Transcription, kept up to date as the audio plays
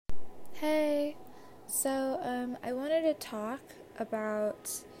I wanted to talk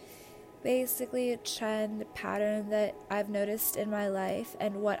about basically a trend pattern that I've noticed in my life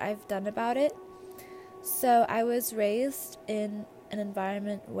and what I've done about it. So, I was raised in an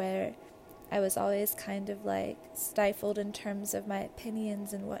environment where I was always kind of like stifled in terms of my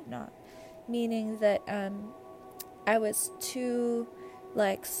opinions and whatnot, meaning that I was too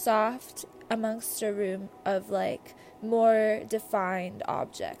like soft amongst a room of like more defined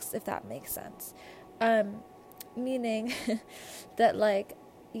objects, if that makes sense. Meaning that like,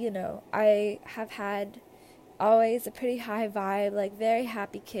 I have had always a pretty high vibe, like very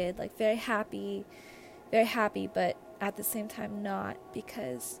happy kid, like very happy, but at the same time not,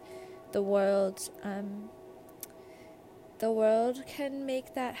 because the world, the world can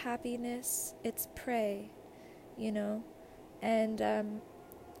make that happiness its prey, you know, and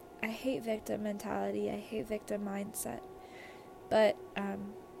I hate victim mentality, I hate victim mindset, but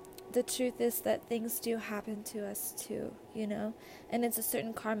the truth is that things do happen to us too, and it's a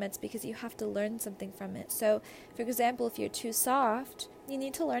certain karma. It's because you have to learn something from it. So, for example, if you're too soft, you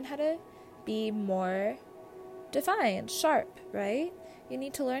need to learn how to be more defined, sharp, right? You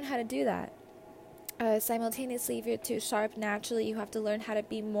need to learn how to do that. Simultaneously, if you're too sharp, naturally you have to learn how to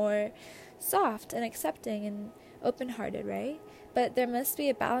be more soft and accepting and open-hearted, right? But there must be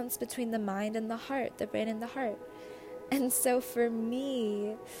a balance between the mind and the heart, the brain and the heart. And so for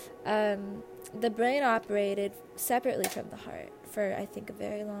me, the brain operated separately from the heart for, I think, a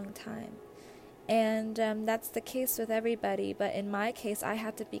very long time. And that's the case with everybody. But in my case, I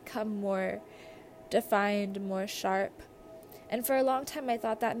had to become more defined, more sharp. And for a long time, I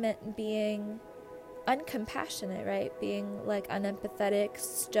thought that meant being uncompassionate, right? Being like unempathetic,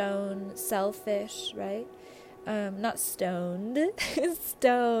 stone, selfish, right? Not stoned,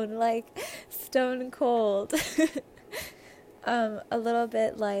 stone, like stone cold. A little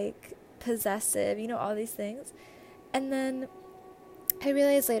bit like possessive, all these things. And then I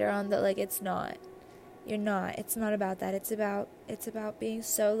realized later on that like it's not. You're not. It's not about that. It's about being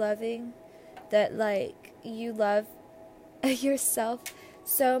so loving that like you love yourself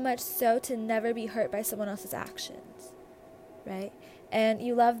so much so to never be hurt by someone else's actions, right? And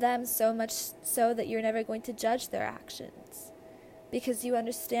you love them so much so that you're never going to judge their actions because you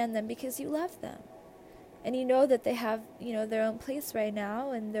understand them, because you love them. And you know that they have, their own place right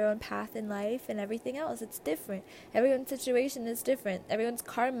now and their own path in life and everything else. It's different. Everyone's situation is different. Everyone's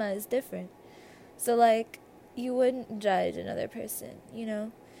karma is different. So, like, you wouldn't judge another person,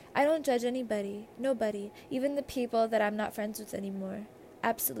 I don't judge anybody. Nobody. Even the people that I'm not friends with anymore.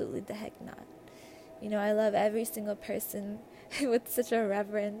 Absolutely the heck not. I love every single person with such a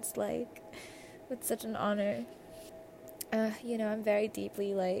reverence, like, with such an honor. I'm very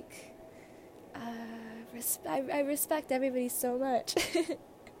deeply, like, I respect everybody so much.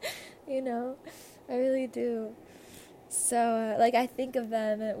 I really do. So, like, I think of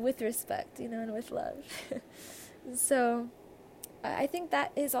them with respect, and with love. So, I think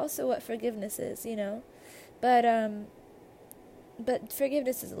that is also what forgiveness is, But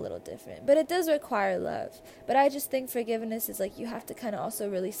forgiveness is a little different. But it does require love. But I just think forgiveness is like you have to kind of also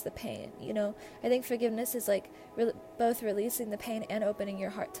release the pain, I think forgiveness is like both releasing the pain and opening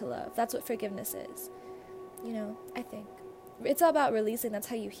your heart to love. That's what forgiveness is. I think. It's all about releasing. That's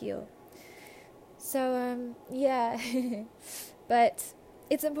how you heal. So, yeah. But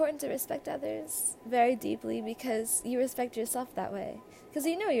it's important to respect others very deeply because you respect yourself that way. Because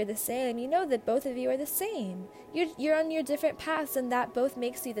you're the same. You know that both of you are the same. You're on your different paths, and that both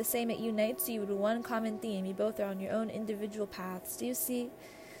makes you the same. It unites you with one common theme. You both are on your own individual paths. Do you see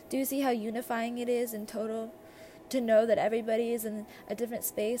how unifying it is in total? To know that everybody is in a different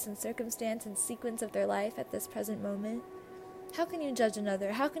space and circumstance and sequence of their life at this present moment. How can you judge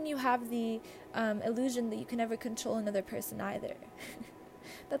another? How can you have the illusion that you can never control another person either?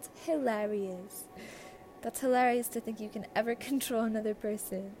 That's hilarious. That's hilarious to think you can ever control another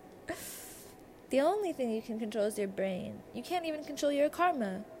person. The only thing you can control is your brain. You can't even control your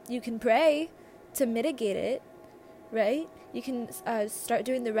karma. You can pray to mitigate it, right? You can start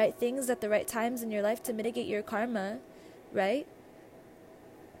doing the right things at the right times in your life to mitigate your karma, right?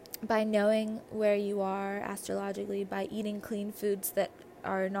 By knowing where you are astrologically, by eating clean foods that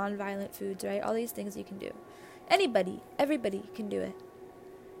are non-violent foods, right? All these things you can do. Everybody can do it,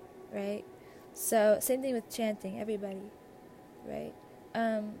 right? So, same thing with chanting, everybody, right?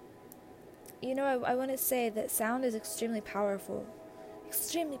 I want to say that sound is extremely powerful.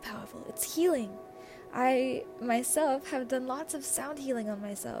 Extremely powerful. It's healing. I, myself, have done lots of sound healing on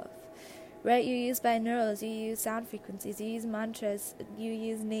myself, right? You use binaurals, you use sound frequencies, you use mantras, you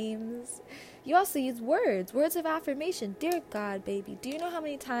use names, You also use words of affirmation. Dear God, baby, do you know how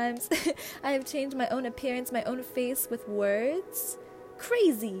many times I have changed my own appearance, my own face with words?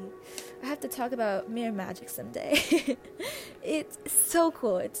 Crazy. I have to talk about mirror magic someday. It's so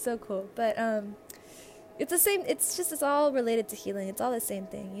cool. It's so cool. But it's the same. It's all related to healing. It's all the same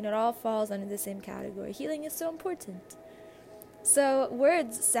thing. It all falls under the same category. Healing is so important. So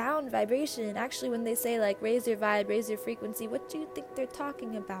words, sound, vibration, actually when they say like raise your vibe, raise your frequency, what do you think they're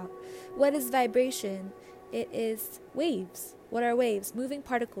talking about? What is vibration? It is waves. What are waves? Moving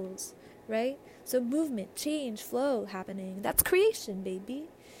particles, right? So movement, change, flow happening. That's creation, baby.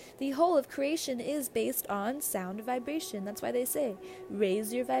 The whole of creation is based on sound vibration. That's why they say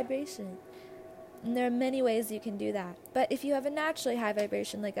raise your vibration. And there are many ways you can do that. But if you have a naturally high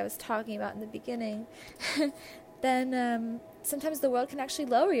vibration, like I was talking about in the beginning, then sometimes the world can actually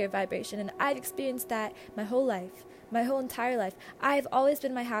lower your vibration. And I've experienced that my whole life, my whole entire life. I've always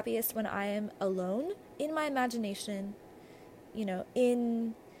been my happiest when I am alone, in my imagination,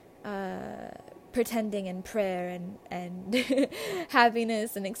 in pretending and prayer and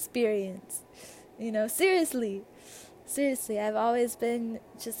happiness and experience. Seriously, I've always been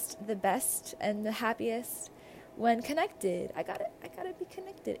just the best and the happiest when connected. I gotta be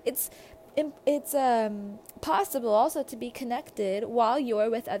connected. It's possible also to be connected while you're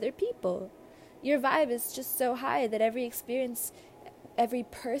with other people. Your vibe is just so high that every experience, every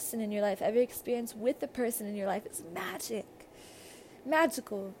person in your life, every experience with the person in your life is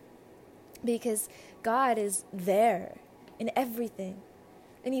magical, because God is there in everything,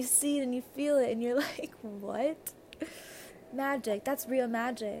 and you see it and you feel it and you're like, what? Magic, that's real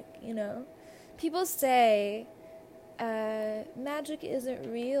magic. People say magic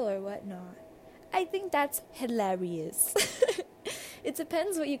isn't real or whatnot. I think that's hilarious. It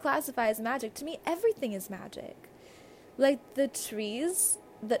depends what you classify as magic. To me, everything is magic. Like the trees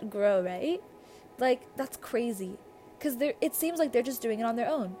that grow, right? Like, that's crazy. Because it seems like they're just doing it on their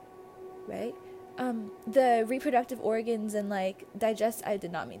own, right? The reproductive organs and I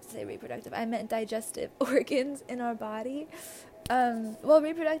did not mean to say reproductive. I meant digestive organs in our body.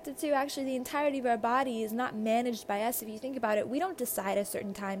 Reproductive too, actually the entirety of our body is not managed by us. If you think about it, we don't decide a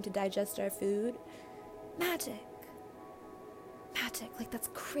certain time to digest our food. Magic, like that's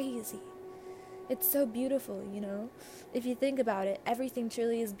crazy. It's so beautiful, if you think about it. Everything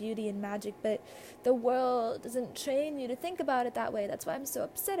truly is beauty and magic, but the world doesn't train you to think about it that way. That's why I'm so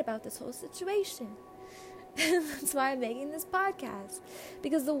upset about this whole situation. That's why I'm making this podcast,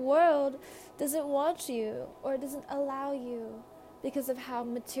 because the world doesn't want you, or doesn't allow you, because of how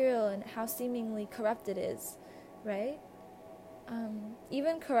material and how seemingly corrupt it is, right?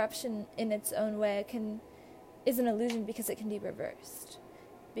 Even corruption in its own way is an illusion, because it can be reversed.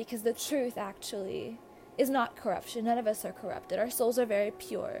 Because the truth actually is not corruption. None of us are corrupted. Our souls are very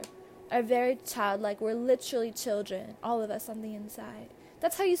pure, are very childlike. We're literally children, all of us on the inside.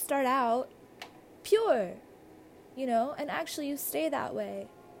 That's how you start out, pure, and actually you stay that way.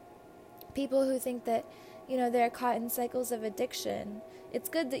 People who think that, they're caught in cycles of addiction, it's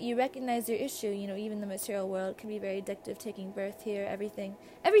good that you recognize your issue. Even the material world can be very addictive, taking birth here, everything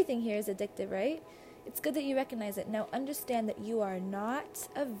here is addictive, right? It's good that you recognize it. Now understand that you are not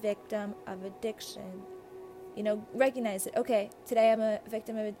a victim of addiction. Recognize it. Okay, today I'm a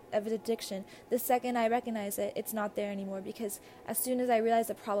victim of addiction. The second I recognize it, it's not there anymore, because as soon as I realize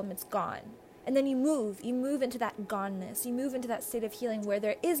the problem, it's gone. And then you move into that goneness. You move into that state of healing where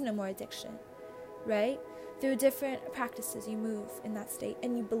there is no more addiction, right? Through different practices, you move in that state,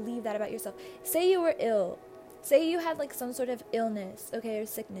 and you believe that about yourself. Say you were ill. Say you had some sort of illness, okay, or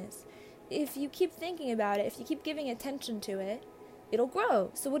sickness. If you keep thinking about it, if you keep giving attention to it, it'll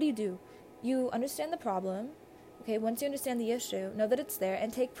grow. So what do? You understand the problem. Okay, once you understand the issue, know that it's there,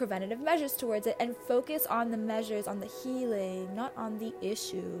 and take preventative measures towards it, and focus on the measures, on the healing, not on the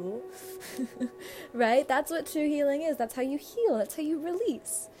issue. Right? That's what true healing is. That's how you heal. That's how you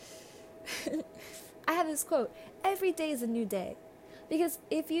release. I have this quote: every day is a new day. Because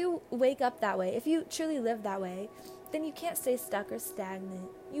if you wake up that way, if you truly live that way, then you can't stay stuck or stagnant.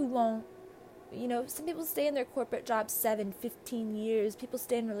 You won't. Some people stay in their corporate jobs 7, 15 years. People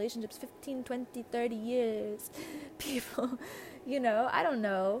stay in relationships 15, 20, 30 years. People, I don't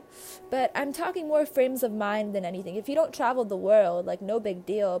know. But I'm talking more frames of mind than anything. If you don't travel the world, no big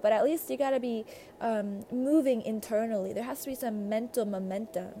deal. But at least you got to be moving internally. There has to be some mental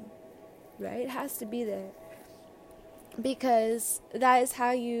momentum, right? It has to be there. Because that is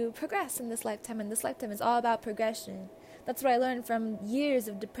how you progress in this lifetime. And this lifetime is all about progression. That's what I learned from years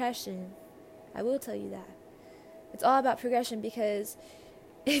of depression. I will tell you that. It's all about progression, because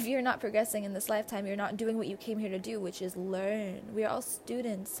If you're not progressing in this lifetime, you're not doing what you came here to do, which is learn. We are all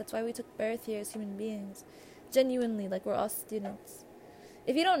students. That's why we took birth here as human beings. Genuinely, like, we're all students.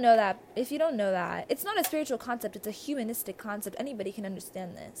 If you don't know that, it's not a spiritual concept, it's a humanistic concept. Anybody can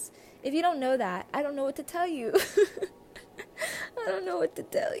understand this. If you don't know that, I don't know what to tell you. I don't know what to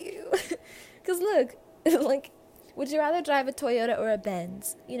tell you. Because look, like, would you rather drive a Toyota or a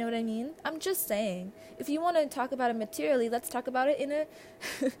Benz? You know what I mean? I'm just saying. If you want to talk about it materially, let's talk about it in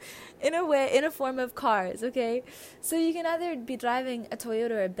a form of cars, okay? So you can either be driving a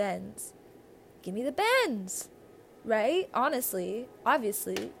Toyota or a Benz. Give me the Benz, right? Honestly,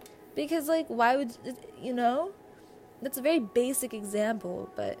 obviously. Because, like, why would, you know? That's a very basic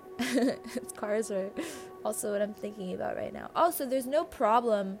example, but cars are also what I'm thinking about right now. Also, there's no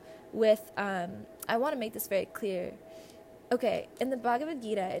problem with, I want to make this very clear. Okay, in the Bhagavad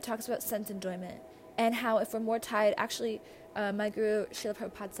Gita, it talks about sense enjoyment and how if we're more tied, actually, my guru Srila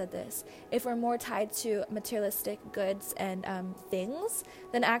Prabhupada said this, if we're more tied to materialistic goods and things,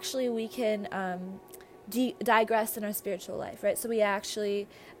 then actually we can digress in our spiritual life, right? So we actually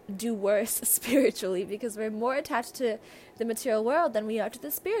do worse spiritually because we're more attached to the material world than we are to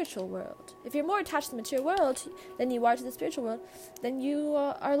the spiritual world. If you're more attached to the material world than you are to the spiritual world, then you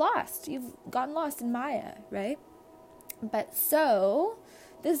are lost. You've gotten lost in Maya, right? But so,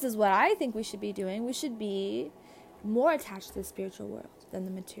 this is what I think we should be doing. We should be more attached to the spiritual world than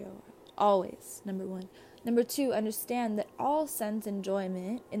the material world. Always, number one. Number two, understand that all sense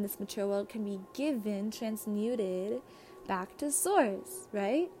enjoyment in this material world can be given, transmuted back to source,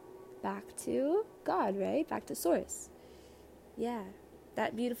 right? Back to God, right? Back to source. Yeah,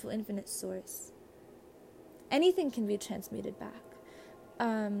 that beautiful infinite source. Anything can be transmuted back.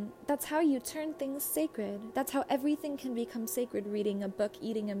 That's how you turn things sacred. That's how everything can become sacred. Reading a book,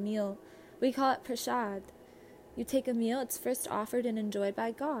 eating a meal. We call it prasad. You take a meal, it's first offered and enjoyed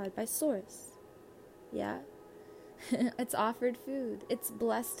by God, by source. Yeah. It's offered food. It's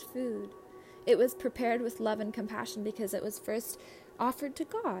blessed food. It was prepared with love and compassion because it was first offered to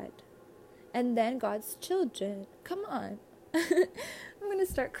God. And then God's children. Come on. I'm going to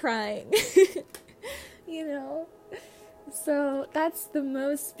start crying. You know? So that's the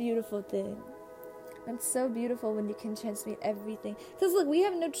most beautiful thing. It's so beautiful when you can transmute everything. Because look, we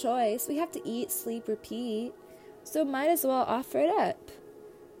have no choice. We have to eat, sleep, repeat. So might as well offer it up.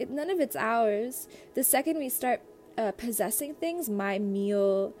 None of it's ours. The second we start possessing things, my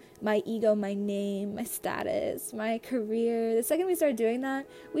meal, my ego, my name, my status, my career, the second we start doing that,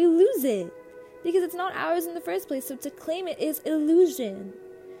 we lose it. Because it's not ours in the first place. So to claim it is illusion.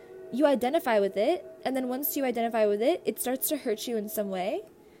 You identify with it, and then once you identify with it, it starts to hurt you in some way.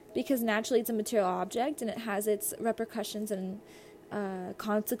 Because naturally it's a material object, and it has its repercussions and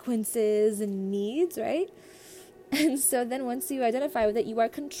consequences and needs, right? And so then once you identify with it, you are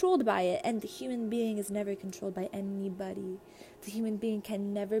controlled by it. And the human being is never controlled by anybody. The human being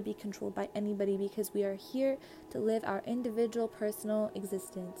can never be controlled by anybody because we are here to live our individual personal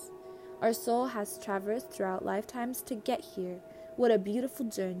existence. Our soul has traversed throughout lifetimes to get here. What a beautiful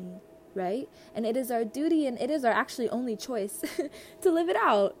journey, right? And it is our duty and it is our actually only choice to live it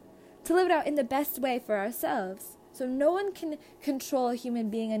out. To live it out in the best way for ourselves. So no one can control a human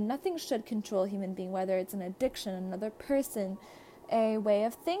being, and nothing should control a human being, whether it's an addiction, another person, a way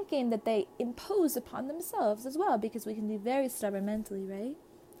of thinking that they impose upon themselves as well, because we can be very stubborn mentally, right?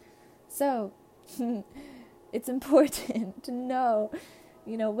 So it's important to know,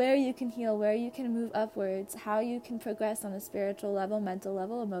 where you can heal, where you can move upwards, how you can progress on a spiritual level, mental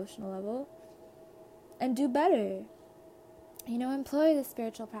level, emotional level, and do better. Employ the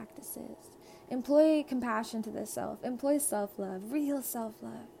spiritual practices. Employ compassion to the self. Employ self-love, real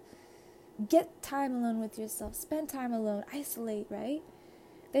self-love. Get time alone with yourself. Spend time alone. Isolate, right?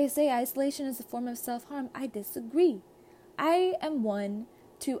 They say isolation is a form of self-harm. I disagree. I am one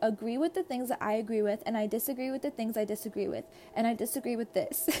to agree with the things that I agree with, and I disagree with the things I disagree with. And I disagree with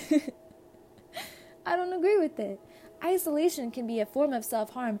this. I don't agree with it. Isolation can be a form of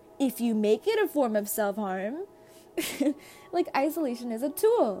self-harm if you make it a form of self-harm. Like, isolation is a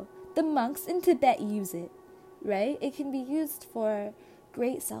tool. The monks in Tibet use it, right? It can be used for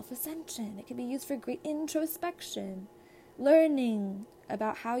great self-ascension. It can be used for great introspection, learning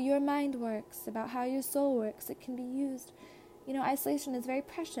about how your mind works, about how your soul works. It can be used. Isolation is very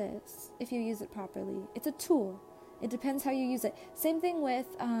precious if you use it properly. It's a tool. It depends how you use it. Same thing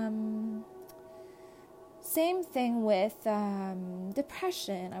with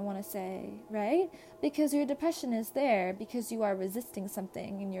depression, I want to say, right? Because your depression is there because you are resisting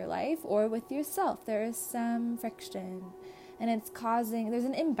something in your life or with yourself. There is some friction, and there's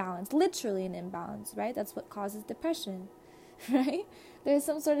an imbalance, literally an imbalance, right? That's what causes depression. right? There's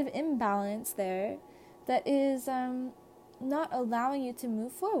some sort of imbalance there that is not allowing you to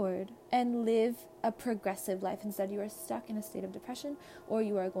move forward and live a progressive life. Instead, you are stuck in a state of depression, or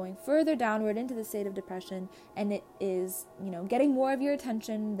you are going further downward into the state of depression, and it is, getting more of your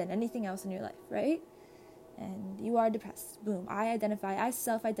attention than anything else in your life, right? And you are depressed. Boom. I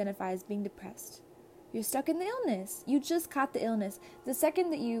self-identify as being depressed. You're stuck in the illness. You just caught the illness. The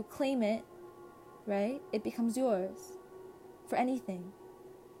second that you claim it, right, it becomes yours for anything.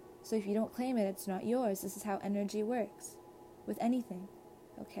 So if you don't claim it, it's not yours. This is how energy works with anything,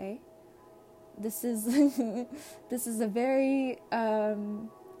 okay? This is this is a very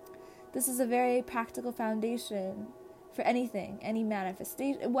practical foundation for anything, any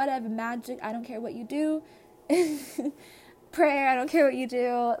manifestation, whatever, magic, I don't care what you do. Prayer, I don't care what you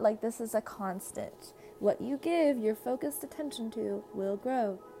do. Like, this is a constant. What you give your focused attention to will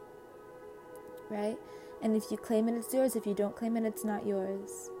grow, right? And if you claim it, it's yours. If you don't claim it, it's not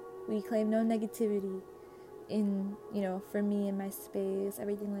yours. We claim no negativity in, for me in my space,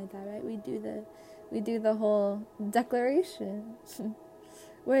 everything like that, right? We do the whole declaration.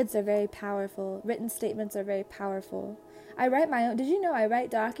 Words are very powerful. Written statements are very powerful. I write my own. Did you know I write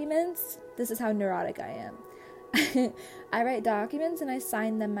documents? This is how neurotic I am. I write documents and I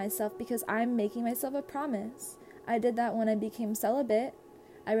sign them myself because I'm making myself a promise. I did that when I became celibate.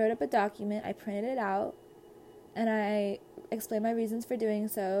 I wrote up a document, I printed it out, and I explained my reasons for doing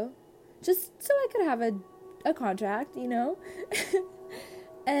so, just so I could have a contract,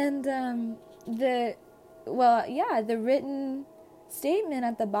 And the written statement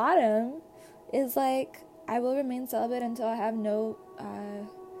at the bottom is like, I will remain celibate until I have no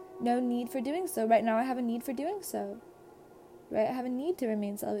need for doing so. Right now I have a need for doing so. Right? I have a need to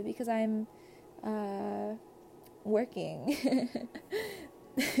remain celibate because I'm working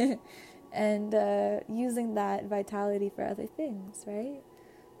and using that vitality for other things, right?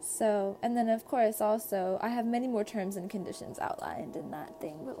 So, and then of course also, I have many more terms and conditions outlined in that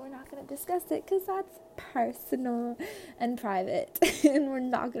thing, but we're not going to discuss it because that's personal and private, and we're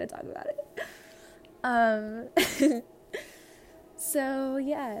not going to talk about it. So,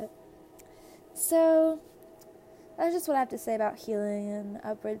 yeah. So, that's just what I have to say about healing and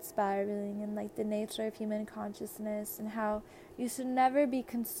upward spiraling and, like, the nature of human consciousness and how you should never be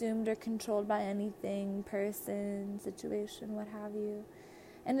consumed or controlled by anything, person, situation, what have you.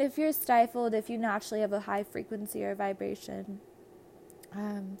 And if you're stifled, if you naturally have a high frequency or vibration,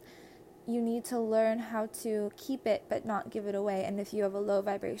 you need to learn how to keep it but not give it away. And if you have a low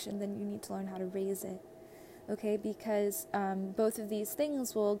vibration, then you need to learn how to raise it. Okay, because both of these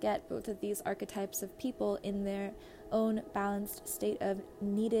things will get both of these archetypes of people in their own balanced state of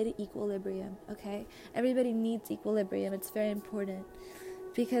needed equilibrium. Okay, everybody needs equilibrium. It's very important.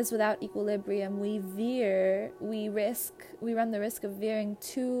 Because without equilibrium, we run the risk of veering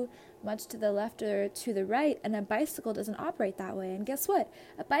too much to the left or to the right, and a bicycle doesn't operate that way. And guess what?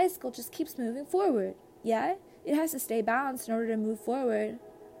 A bicycle just keeps moving forward. Yeah? It has to stay balanced in order to move forward.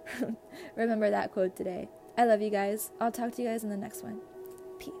 Remember that quote today. I love you guys. I'll talk to you guys in the next one.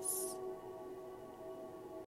 Peace.